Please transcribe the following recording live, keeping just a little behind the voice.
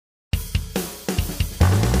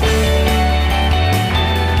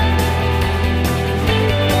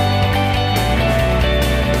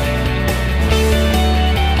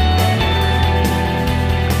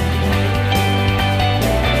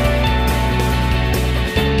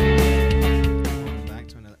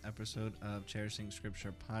episode of Cherishing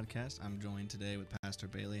Scripture podcast. I'm joined today with Pastor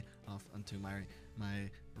Bailey off onto my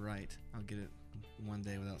right. I'll get it one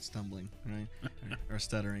day without stumbling, right? or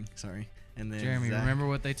stuttering, sorry. And then Jeremy, Zach. remember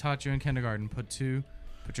what they taught you in kindergarten. Put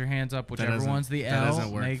your hands up, whichever one's the that L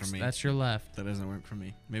doesn't work makes, for me. that's your left. That doesn't work for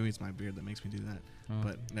me. Maybe it's my beard that makes me do that. Oh.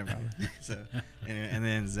 But never mind. So, and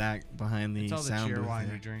then Zach behind the It's all the sound cheer booth wine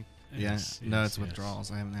there. you drink. Yeah, Yes, no, yes, it's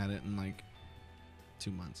withdrawals. I haven't had it in like 2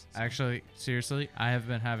 months. So, Actually, seriously, I have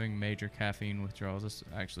been having major caffeine withdrawals. It's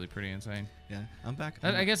actually pretty insane. yeah, I'm back.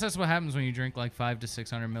 I guess that's what happens when you drink like 500 to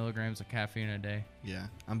 600 milligrams of caffeine a day. Yeah,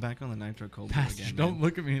 I'm back on the nitro cold brew Pastor, again. don't man.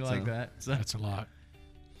 look at me like So- that. So, That's a lot.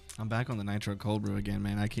 I'm back on the nitro cold brew again,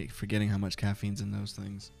 man. I keep forgetting how much caffeine's in those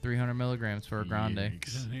things. 300 milligrams for a grande.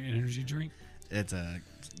 Is that an energy drink? It's a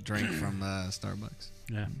drink from Starbucks.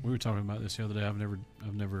 Yeah, we were talking about this the other day. I've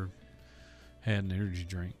never had an energy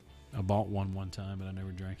drink. I bought one time, but I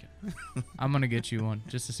never drank it. I'm going to get you one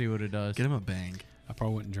just to see what it does. Get him a Bang. I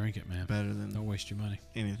probably wouldn't drink it, man. Better than Don't waste your money.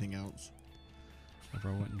 anything else. I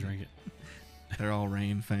probably wouldn't drink it. They're all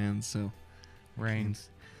Rain fans, so Reigns.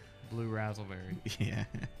 Blue Razzleberry. yeah.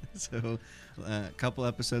 So a couple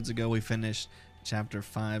episodes ago, we finished chapter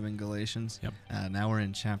 5 in Galatians. Yep. Now we're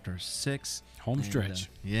in chapter 6. Home and, stretch.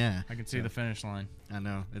 Yeah. I can see So- the finish line. I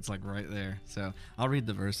know. It's like right there. So I'll read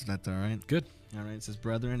the verse if that's all right. Good. All right. It says,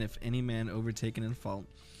 Brethren, if any man overtaken in fault,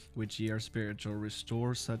 which ye are spiritual,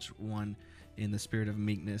 restore such one in the spirit of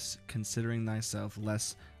meekness, considering thyself,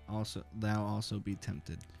 lest also thou also be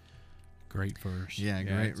tempted. Great verse. Yeah,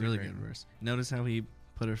 Yeah, great. it's a Really great good one. verse. Notice how he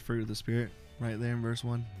put a fruit of the spirit right there in verse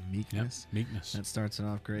 1? Yep. Meekness. Meekness. That starts it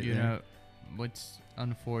off great You there. know, what's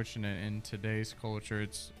unfortunate in today's culture,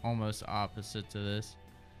 it's almost opposite to this.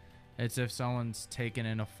 It's if someone's taken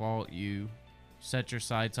in a fault, you set your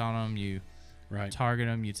sights on them, you Right. target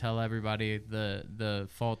them, you tell everybody the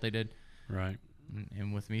fault they did. Right.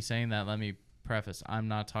 And with me saying that, let me preface, I'm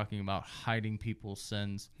not talking about hiding people's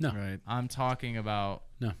sins. No. Right. I'm talking about,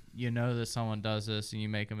 No. you know that someone does this and you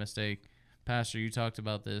make a mistake. Pastor, you talked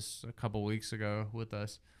about this a couple weeks ago with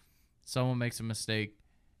us. Someone makes a mistake,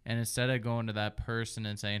 and instead of going to that person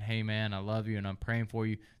and saying, hey, man, I love you and I'm praying for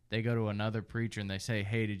you, they go to another preacher and they say,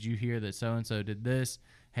 hey, did you hear that so-and-so did this?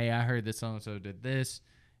 Hey, I heard that so-and-so did this.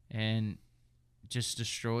 And just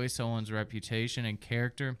destroy someone's reputation and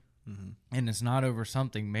character. Mm-hmm. And it's not over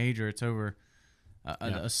something major. It's over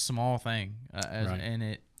a small thing. Right. And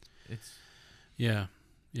it's... Yeah.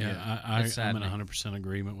 Yeah, I'm it's in saddening. 100%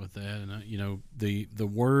 agreement with that. And, the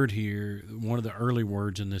word here, one of the early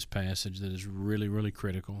words in this passage that is really, really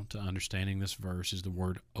critical to understanding this verse is the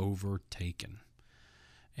word overtaken.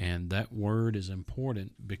 And that word is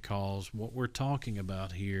important because what we're talking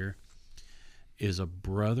about here is a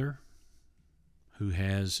brother who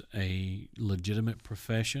has a legitimate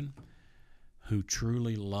profession, who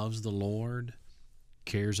truly loves the Lord,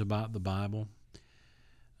 cares about the Bible.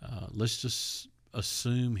 Let's just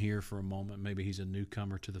assume here for a moment maybe he's a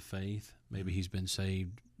newcomer to the faith. Maybe he's been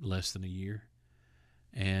saved less than a year.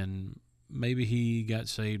 And maybe he got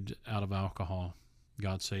saved out of alcohol.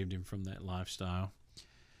 God saved him from that lifestyle.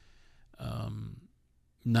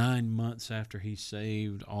 9 months after he's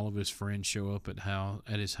saved, all of his friends show up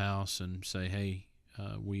at his house and say, "Hey,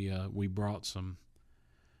 we brought some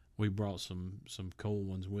cold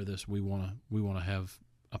ones with us. We want to have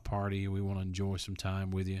a party. We want to enjoy some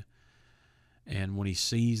time with you." And when he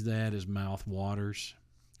sees that, his mouth waters.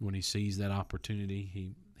 When he sees that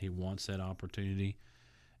opportunity, he wants that opportunity.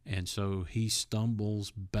 And so he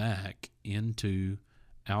stumbles back into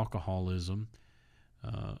alcoholism,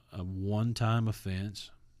 a one-time offense.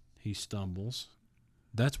 He stumbles.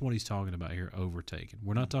 That's what he's talking about here, overtaken.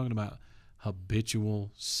 We're not talking about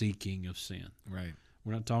habitual seeking of sin. Right.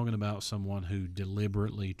 We're not talking about someone who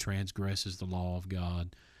deliberately transgresses the law of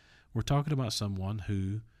God. We're talking about someone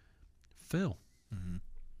who fell, Mm-hmm.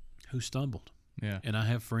 who stumbled. Yeah. And I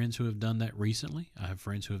have friends who have done that recently. I have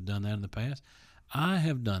friends who have done that in the past. I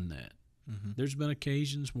have done that. Mm-hmm. There's been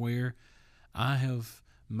occasions where I have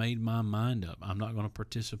made my mind up. I'm not going to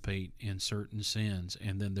participate in certain sins,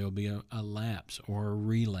 and then there'll be a lapse or a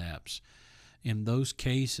relapse. In those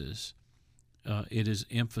cases, it is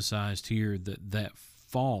emphasized here that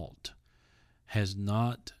fault has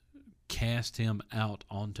not cast him out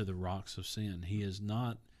onto the rocks of sin. He has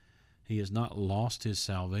not lost his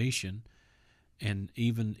salvation. And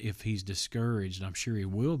even if he's discouraged, and I'm sure he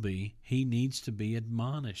will be, he needs to be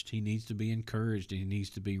admonished. He needs to be encouraged, and he needs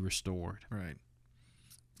to be restored. Right.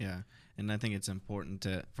 Yeah. And I think it's important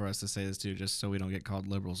for us to say this too, just so we don't get called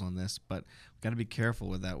liberals on this, but we've got to be careful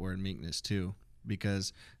with that word meekness too,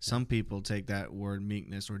 because some people take that word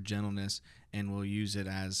meekness or gentleness and will use it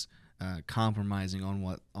as compromising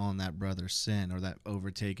on that brother's sin or that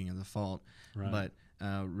overtaking of the fault. Right. But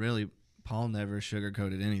really, Paul never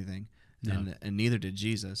sugarcoated anything, No. and neither did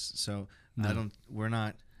Jesus. So No. we're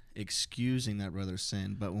not excusing that brother's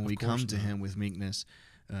sin, but when Of we course come to not. him with meekness,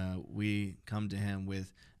 we come to him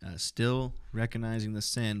with still recognizing the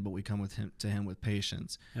sin, but we come to him with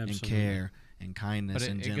patience and Absolutely. care and kindness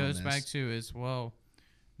But and it gentleness. goes back to as well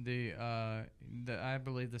the I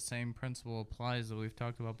believe the same principle applies that we've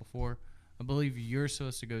talked about before. I believe you're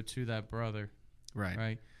supposed to go to that brother, right.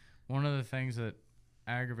 right? One of the things that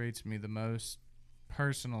aggravates me the most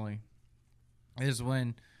personally is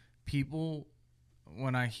when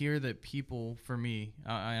I hear that people, for me,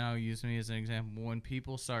 I'll use me as an example, when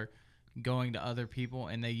people start going to other people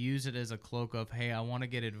and they use it as a cloak of, hey, I want to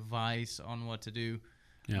get advice on what to do,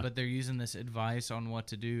 Yeah. but they're using this advice on what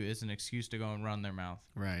to do as an excuse to go and run their mouth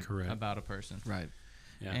Right. Correct. about a person. Right.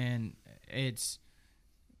 Yeah. And it's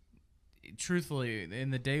truthfully,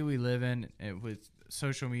 in the day we live in, with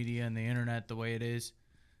social media and the internet the way it is,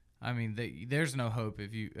 I mean, there's no hope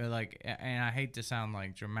if you like. And I hate to sound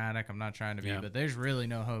like dramatic. I'm not trying to be, Yeah. but there's really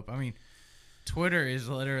no hope. I mean, Twitter is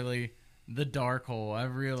literally the dark hole.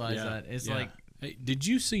 I've realized Yeah. that it's Yeah. like, Hey, did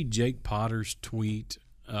you see Jake Potter's tweet?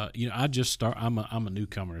 I just start. I'm a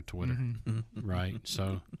newcomer to Twitter, right?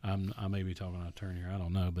 So I may be talking out of turn here. I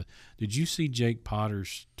don't know, but did you see Jake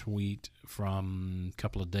Potter's tweet from a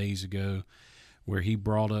couple of days ago, where he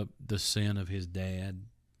brought up the sin of his dad,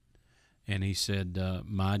 and he said,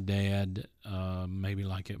 "My dad, maybe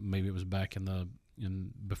it was back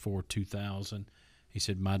in before 2000." He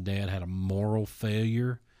said, "My dad had a moral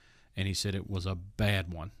failure." And he said it was a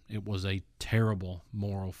bad one. It was a terrible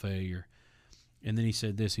moral failure. And then he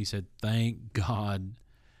said this. He said, "Thank God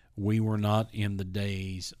we were not in the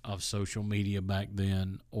days of social media back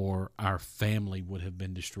then, or our family would have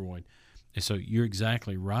been destroyed." And so you're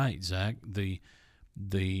exactly right, Zach. The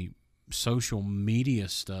social media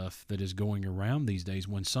stuff that is going around these days,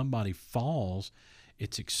 when somebody falls,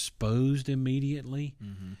 it's exposed immediately.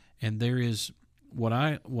 Mm-hmm. And there is what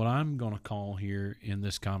I'm going to call here in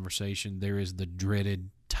this conversation, there is the dreaded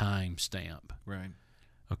time stamp. Right.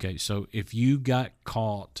 Okay, so if you got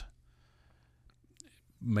caught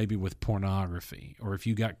maybe with pornography, or if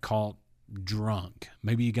you got caught drunk,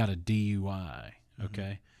 maybe you got a DUI,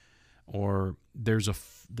 okay, or there's a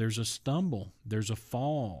stumble, there's a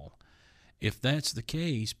fall. If that's the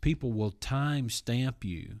case, people will time stamp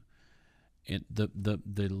you. And the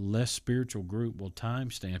less spiritual group will time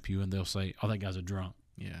stamp you, and they'll say, "Oh, that guy's a drunk."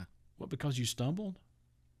 Yeah. What, because you stumbled?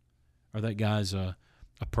 Or that guy's a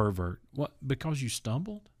pervert? What, because you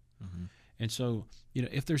stumbled? Mm-hmm. And so,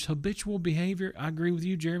 if there's habitual behavior, I agree with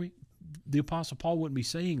you, Jeremy. The Apostle Paul wouldn't be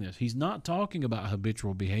saying this. He's not talking about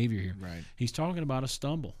habitual behavior here. Right. He's talking about a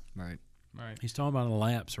stumble. Right. right. He's talking about a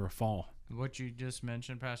lapse or a fall. What you just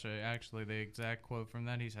mentioned, Pastor, actually the exact quote from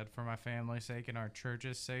that, he said, "For my family's sake and our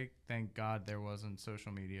church's sake, thank God there wasn't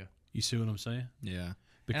social media." You see what I'm saying? Yeah.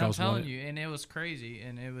 And I'm telling you, and it was crazy,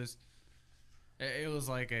 and it was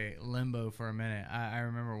like a limbo for a minute. I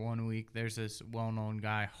remember one week, there's this well-known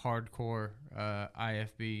guy, hardcore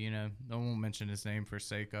IFB, I won't mention his name for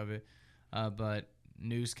sake of it, but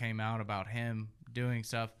news came out about him doing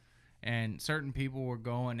stuff. And certain people were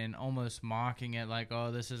going and almost mocking it, like,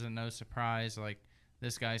 "Oh, this isn't no surprise. Like,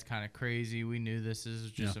 this guy's kind of crazy. We knew this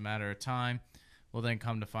is just a matter of time." Well, then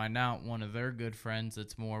come to find out, one of their good friends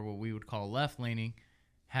that's more what we would call left-leaning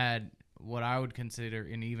had what I would consider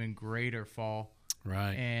an even greater fall.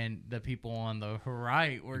 Right. And the people on the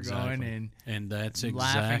right were going and that's and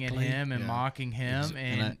laughing exactly at him and mocking him.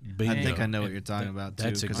 And bingo. I think I know what you're talking about, too.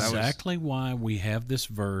 That's 'cause exactly why we have this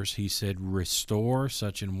verse. He said, "Restore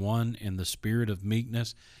such an one in the spirit of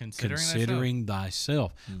meekness, considering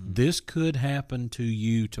thyself." Mm-hmm. This could happen to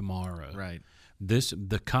you tomorrow. Right.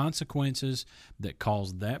 The consequences that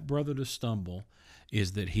caused that brother to stumble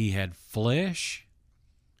is that he had flesh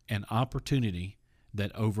and opportunity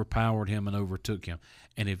that overpowered him and overtook him.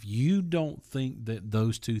 And if you don't think that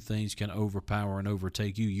those two things can overpower and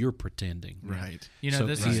overtake you, you're pretending. Right. So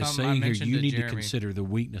this he is is something I saying here, mentioned you to need to Jeremy. consider the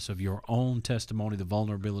weakness of your own testimony, the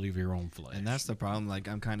vulnerability of your own flesh. And that's the problem, like,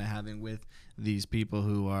 I'm kind of having with these people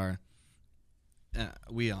who are,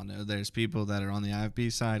 we all know there's people that are on the IFB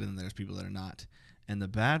side and there's people that are not. And the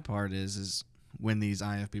bad part is when these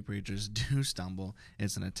IFB preachers do stumble,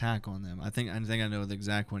 it's an attack on them. I think I know the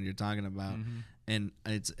exact one you're talking about, and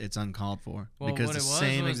it's uncalled for. Well, because what the it was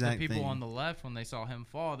same was exact the people thing. on the left, when they saw him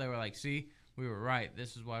fall, they were like, "See, we were right.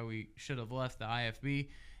 This is why we should have left the IFB."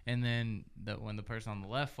 And then when the person on the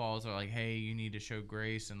left falls, they're like, "Hey, you need to show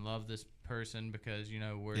grace and love this person because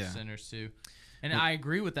we're sinners too." And I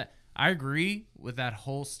agree with that. I agree with that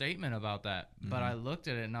whole statement about that, but I looked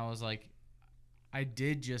at it and I was like, I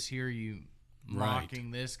did just hear you mocking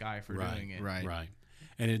this guy for doing it. Right.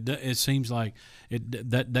 And it seems like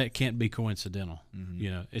that can't be coincidental. You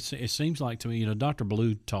know, it seems like to me, you know, Dr.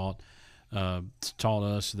 Blue taught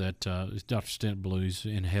us that Dr. Stent Blue's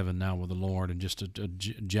in heaven now with the Lord and just a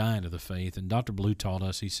giant of the faith. And Dr. Blue taught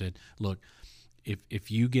us, he said, look, if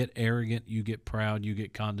you get arrogant, you get proud, you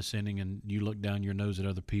get condescending, and you look down your nose at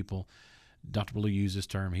other people, Dr. Blue used this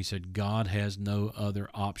term. He said, God has no other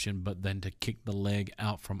option but then to kick the leg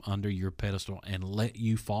out from under your pedestal and let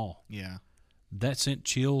you fall. Yeah. That sent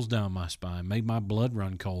chills down my spine, made my blood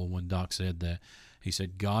run cold when Doc said that. He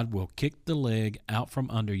said, God will kick the leg out from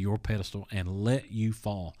under your pedestal and let you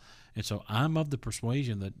fall. And so I'm of the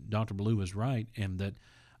persuasion that Dr. Blue was right, and that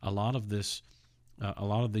a lot of this,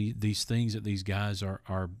 these things that these guys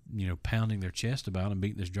are you know, pounding their chest about and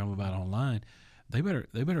beating this drum about online, they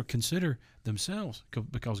better consider themselves,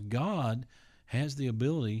 because God has the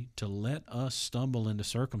ability to let us stumble into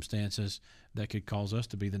circumstances that could cause us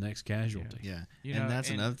to be the next casualty. Yeah. You And know, that's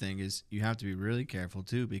another thing is you have to be really careful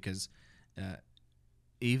too, because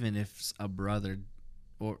even if a brother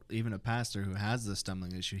or even a pastor who has the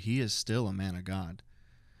stumbling issue, he is still a man of God.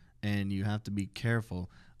 And you have to be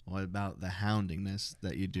careful about the houndingness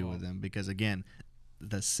that you do with them, because again,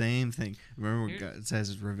 the same thing. Remember what God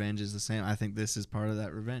says revenge is the same. I think this is part of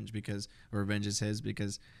that revenge, because revenge is his,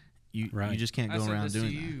 because you just can't go around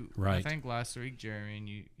doing that. Right. I think last week, Jeremy, and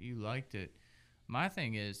you liked it. My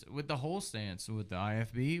thing is with the whole stance, with the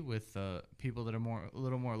IFB, with people that are a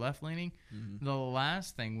little more left leaning. The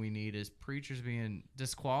last thing we need is preachers being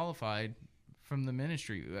disqualified from the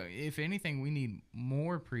ministry. If anything, we need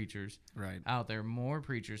more preachers out there, more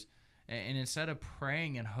preachers. And instead of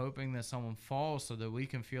praying and hoping that someone falls so that we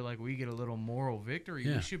can feel like we get a little moral victory,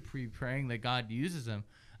 we should be praying that God uses them.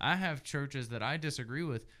 I have churches that I disagree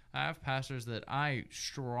with. I have pastors that I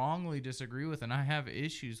strongly disagree with and I have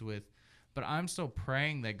issues with. But I'm still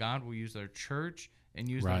praying that God will use their church and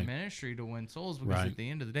use their ministry to win souls, because at the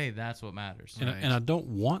end of the day, that's what matters. And I don't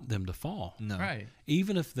want them to fall. No. Right.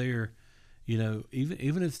 Even if they're, you know,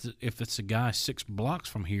 even if it's a guy 6 blocks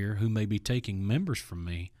from here who may be taking members from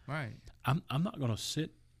me, right? I'm not going to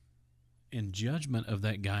sit in judgment of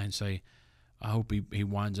that guy and say, I hope he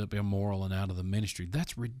winds up immoral and out of the ministry.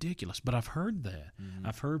 That's ridiculous. But I've heard that.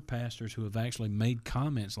 I've heard pastors who have actually made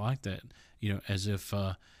comments like that, you know, as if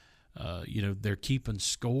you know, they're keeping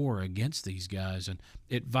score against these guys, and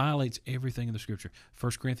it violates everything in the Scripture.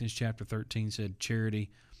 1 Corinthians chapter 13 said,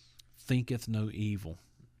 "Charity thinketh no evil."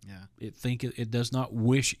 Yeah, it does not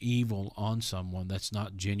wish evil on someone. That's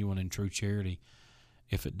not genuine and true charity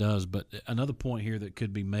if it does. But another point here that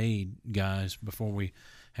could be made, guys, before we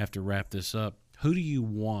have to wrap this up: who do you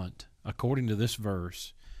want, according to this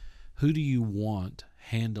verse? Who do you want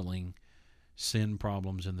handling sin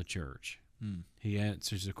problems in the church? He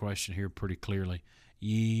answers the question here pretty clearly.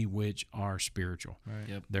 Ye which are spiritual. Right.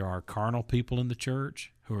 Yep. There are carnal people in the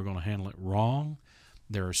church who are going to handle it wrong.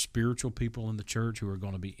 There are spiritual people in the church who are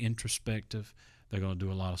going to be introspective. They're going to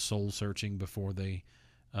do a lot of soul searching before they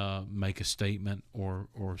make a statement or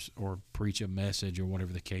preach a message or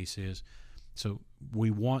whatever the case is. So we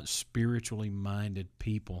want spiritually minded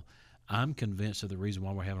people. I'm convinced that the reason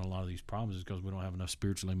why we're having a lot of these problems is because we don't have enough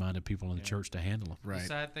spiritually minded people in the church to handle them. Right. The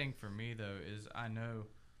sad thing for me, though, is I know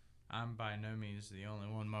I'm by no means the only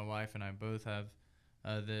one. My wife and I both have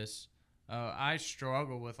this. I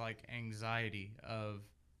struggle with, like, anxiety of,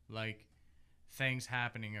 like, things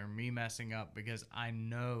happening or me messing up, because I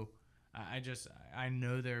know I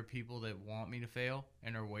know there are people that want me to fail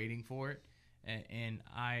and are waiting for it, and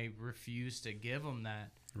I refuse to give them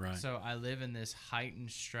that. Right. So I live in this heightened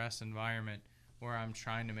stress environment where I'm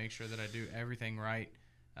trying to make sure that I do everything right,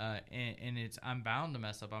 and I'm bound to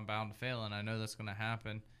mess up, I'm bound to fail, and I know that's going to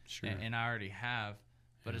happen. Sure. And I already have.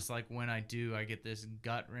 But it's like when I do, I get this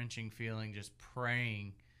gut-wrenching feeling just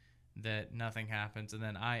praying that nothing happens. And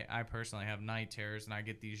then I personally have night terrors, and I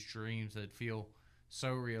get these dreams that feel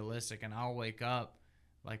so realistic. And I'll wake up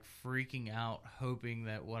like freaking out, hoping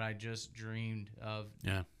that what I just dreamed of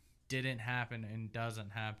didn't happen and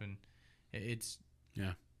doesn't happen. It's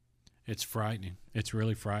frightening. It's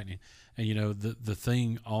really frightening. And, you know, the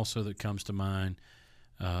thing also that comes to mind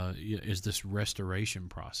is this restoration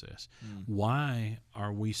process. Why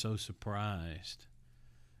are we so surprised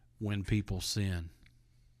when people sin?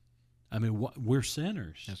 I mean, we're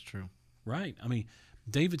sinners. That's true. Right. I mean,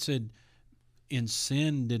 David said, in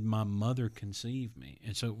sin did my mother conceive me.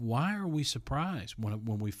 And so why are we surprised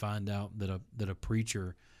when we find out that a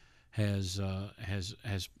preacher has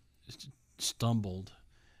stumbled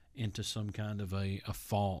into some kind of a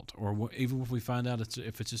fault, or even if we find out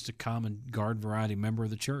if it's just a common garden variety member of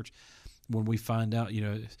the church, when we find out,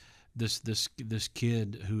 this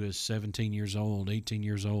kid who is 17 years old, 18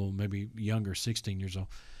 years old, maybe younger, 16 years old,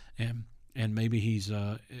 and maybe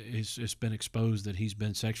it's been exposed that he's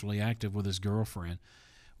been sexually active with his girlfriend.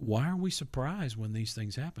 Why are we surprised when these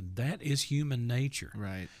things happen? That is human nature.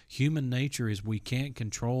 Right. Human nature is we can't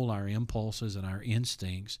control our impulses and our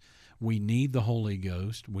instincts. We need the Holy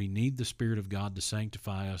Ghost. We need the Spirit of God to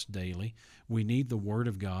sanctify us daily. We need the Word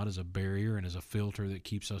of God as a barrier and as a filter that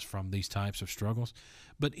keeps us from these types of struggles.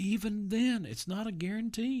 But even then, it's not a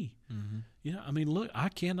guarantee. Mm-hmm. Look, I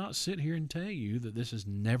cannot sit here and tell you that this is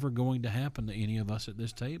never going to happen to any of us at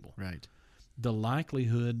this table. Right. The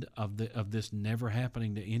likelihood of this never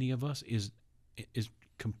happening to any of us is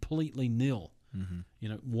completely nil.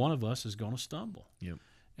 Mm-hmm. One of us is going to stumble. Yep.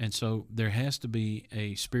 And so there has to be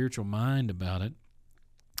a spiritual mind about it,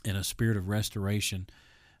 and a spirit of restoration,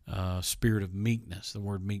 spirit of meekness. The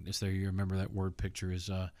word meekness there, you remember that word picture is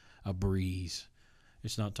a breeze.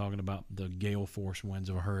 It's not talking about the gale force winds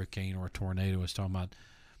of a hurricane or a tornado. It's talking about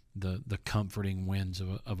the comforting winds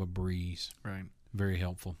of a breeze. Right. Very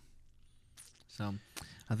helpful. So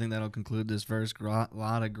I think that'll conclude this verse. A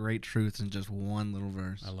lot of great truths in just one little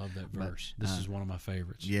verse. I love that But, verse. This is one of my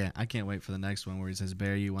favorites. Yeah, I can't wait for the next one where he says,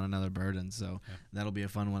 bear you one another burden. So that'll be a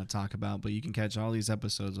fun one to talk about. But you can catch all these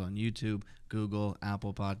episodes on YouTube, Google,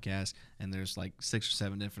 Apple Podcasts, and there's like 6 or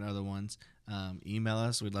 7 different other ones. Email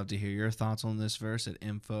us. We'd love to hear your thoughts on this verse at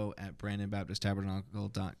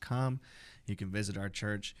info@brandonbaptisttabernacle.com. You can visit our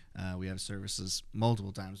church. We have services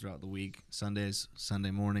multiple times throughout the week, Sundays,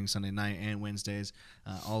 Sunday morning, Sunday night, and Wednesdays.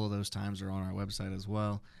 All of those times are on our website as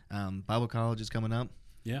well. Bible college is coming up.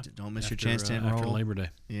 Yeah. Don't miss your chance to enroll. After Labor Day.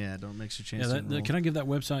 Yeah, don't miss your chance to enroll. Can I give that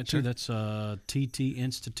website too? Sure. That's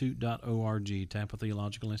ttinstitute.org, Tampa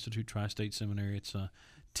Theological Institute, Tri-State Seminary. It's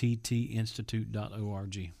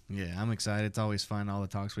ttinstitute.org. Yeah, I'm excited. It's always fun, all the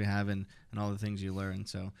talks we have and all the things you learn.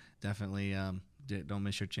 So definitely don't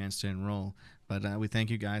miss your chance to enroll. But we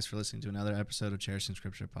thank you guys for listening to another episode of Cherishing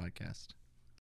Scripture Podcast.